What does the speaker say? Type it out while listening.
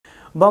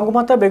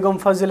বঙ্গমাতা বেগম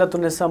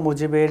ফাজিলাতুন্নেসা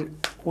মুজিবের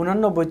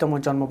 ৮৯তম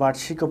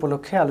জন্মবার্ষিকী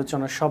উপলক্ষে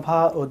আলোচনা সভা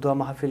ও দোয়া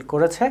মাহফিল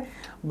করেছে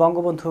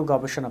বঙ্গবন্ধু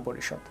গবেষণা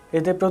পরিষদ।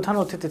 এতে প্রধান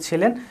অতিথি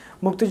ছিলেন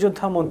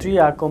মুক্তিযোদ্ধা মন্ত্রী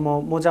আকম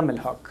মোজাম্মেল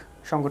হক।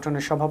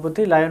 সংগঠনের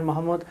সভাপতি লায়ন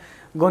মোহাম্মদ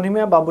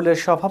গনিমিয়া বাবুলের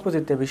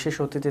সভাপতিত্বে বিশেষ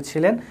অতিথি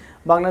ছিলেন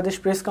বাংলাদেশ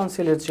প্রেস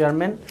কাউন্সিলের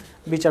চেয়ারম্যান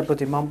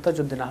বিচারপতি মমতাজ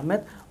উদ্দিন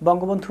আহমেদ,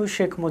 বঙ্গবন্ধু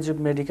শেখ মুজিব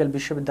মেডিকেল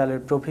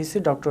বিশ্ববিদ্যালয়ের প্রভিসি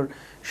ডক্টর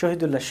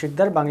শহীদুল্লাহ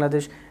শিকদার,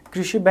 বাংলাদেশ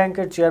কৃষি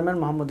ব্যাংকের চেয়ারম্যান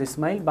মোহাম্মদ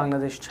ইসমাইল,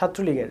 বাংলাদেশ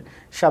ছাত্রলীগের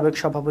সাবেক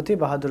সভাপতি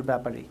বাহাদুর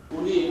ব্যাপারী।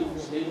 উনি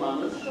সেই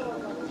মানুষ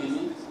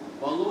যিনি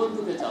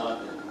বঙ্গবন্ধুকে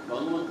চালাতেন,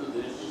 বঙ্গবন্ধু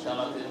দেশ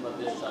চালাতেন বা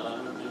দেশ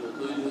চালানোর জন্য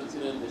তৈরি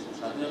হচ্ছিলেন, দেশের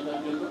স্বাধীনতার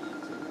জন্য।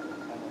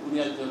 উনি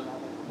একজন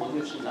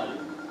মহিষী নারী,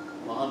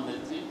 মহান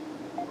নেত্রী।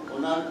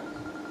 ওনার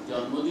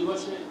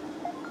জন্মদিবসে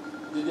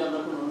যদি আমরা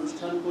কোনো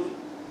অনুষ্ঠান করি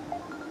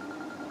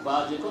বা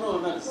যে কোনো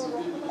ওনার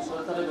স্মৃতির প্রতি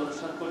শ্রদ্ধার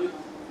অনুষ্ঠান করি,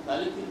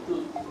 তাহলে কিন্তু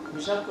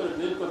হিসাব করে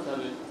বের করতে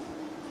হবে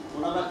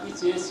ওনারা কি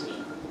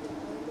চেয়েছিলেন,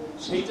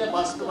 সেইটা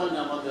বাস্তবায়নে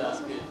আমাদের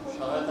আজকে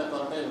সহায়তা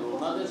করাটাই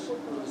ওনাদের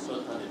প্রতি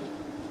শ্রদ্ধা নেবে।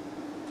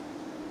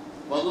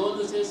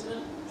 বঙ্গবন্ধু চেয়েছিলেন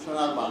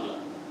সোনার বাংলা।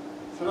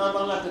 সোনার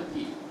বাংলাটা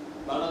কি?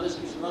 বাংলাদেশ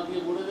কি সোনা দিয়ে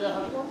মুড়ে দেওয়া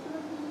হবে?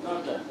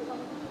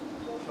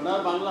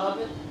 সোনার বাংলা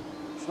হবে।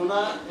 সোনা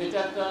এটা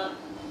একটা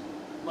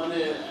মানে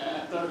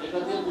একটা এটা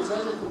দিয়ে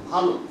বোঝায় যে খুব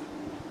ভালো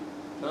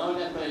সোনা,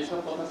 মানে একটা এইসব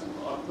কথা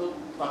অর্থ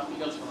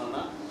প্র্যাকটিক্যাল সোনা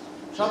না।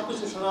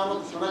 সবকিছু সোনার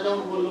মতো, সোনা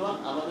যেমন মূল্যবান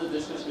আমাদের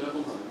দেশে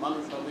সেরকম হবে,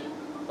 মানুষ হবে,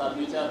 তার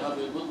বিচার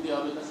হবে, বুদ্ধি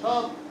হবে, তা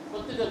সব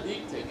প্রত্যেকটা দিক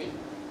থেকে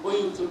ওই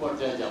উচ্চ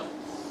পর্যায়ে যাও।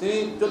 তিনি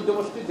 14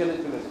 বছর জেলে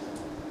চলে গেছেন,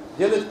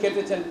 জেলে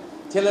কেটেছেন।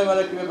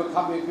 ছেলেমেয়েরা কীভাবে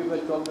খাবে,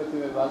 কীভাবে চলবে,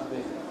 কীভাবে বাঁচবে,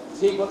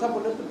 সেই কথা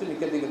বলে তো তিনি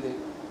কেঁদে কেঁদে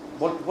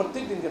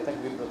প্রত্যেক দিনকে তাকে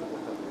বিব্রত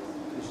করতে হবে।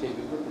 সেই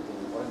বিব্রত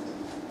তিনি করেন।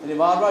 তিনি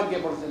বারবার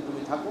গিয়ে বলছেন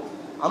তুমি থাকো,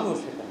 আমিও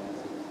সেখানে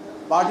আছি।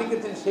 পার্টিকে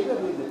তিনি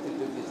সেইভাবে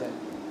নেতৃত্ব দিয়েছেন,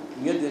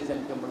 দিয়েছেন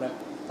কেমন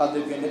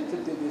তাদেরকে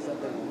নেতৃত্ব দিয়েছেন,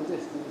 তাদের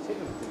উপদেশ তিনি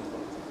সেভাবে তিনি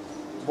করেছেন।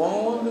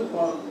 বঙ্গবন্ধুর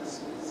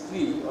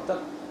স্ত্রী অর্থাৎ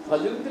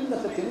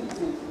ফজিলাতুন্নেসা তিনি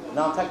যদি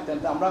না থাকতেন,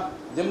 আমরা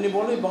যেমনি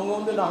বলি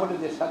বঙ্গবন্ধু না হলে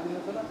দেশ স্বাধীন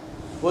হতো না,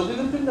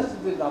 ফজিলাতুন্নেসা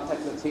যদি না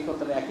থাকতেন সেই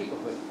কথাটা একই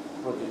কথা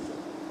প্রযোজ্য।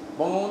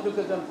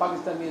 বঙ্গবন্ধুকে যখন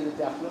পাকিস্তান নিয়ে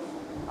যেতে আসলো,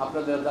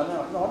 আপনারা জানেন,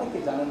 আপনারা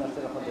অনেকেই জানেন না,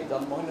 সেরকম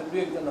জন্ম হয়নি,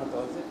 2-1 জন হতে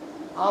হয়েছে।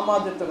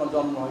 আমাদের তখন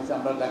জন্ম হয়েছে,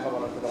 আমরা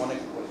লেখাপড়া করে অনেক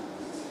করে।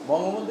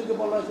 বঙ্গবন্ধুকে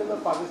বলা হয়েছিল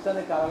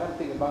পাকিস্তানের কারাগার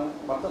থেকে,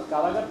 অর্থাৎ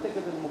কারাগার থেকে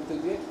মুক্তি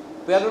দিয়ে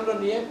প্যারোলে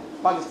নিয়ে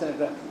পাকিস্তানের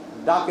একটা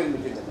ডাকের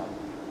মিটিংয়ে যান।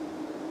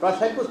 প্রায়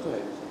 60 বছর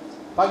হয়ে গেছে।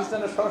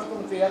 পাকিস্তানের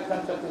স্বরাষ্ট্রমন্ত্রী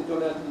খান সাহেব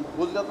চলে আসেন।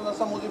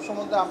 ফজিলাতুন্নেসা মুজিব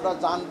সম্বন্ধে আমরা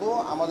জানবো,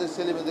 আমাদের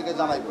ছেলেমেয়েদেরকে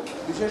জানাইব।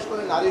 বিশেষ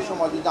করে নারী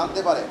সমাজ যদি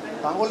জানতে পারে,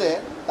 তাহলে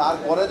তার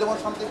ঘরে যেমন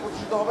শান্তি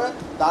প্রতিষ্ঠিত হবে,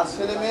 তার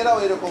ছেলেমেয়েরাও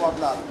এরকম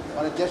আপনার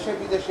মানে দেশে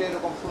বিদেশে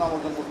এরকম সুনাম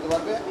অর্জন করতে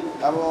পারবে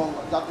এবং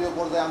জাতীয়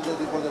পর্যায়ে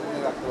আন্তর্জাতিক পর্যায়ে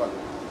ভূমিকা রাখতে পারবে।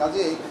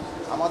 কাজেই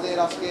আমাদের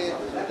আজকে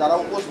যারা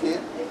উপস্থিত,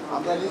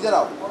 আমরা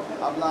নিজেরাও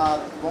আপনার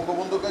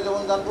বঙ্গবন্ধুকে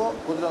যেমন জানবো,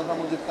 ফজিলাতুন্নেসা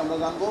মুজিবকে আমরা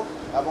জানবো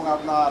এবং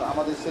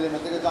আমাদের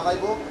ছেলেমেয়েদেরকে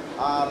জানাইবো।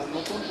 আর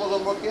নতুন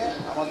প্রজন্মকে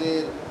আমাদের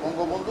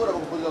বঙ্গবন্ধুর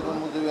এবং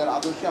ফজিলাতুন্নেসা মুজিবের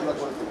আদর্শে আমরা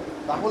গড়ে তুলব।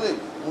 তাহলে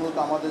মূলত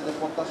আমাদের যে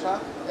প্রত্যাশা,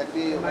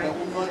 একটি মানে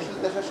উন্নয়নশীল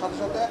দেশের সাথে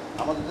সাথে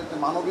আমাদের একটি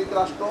মানবিক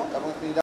রাষ্ট্র এবং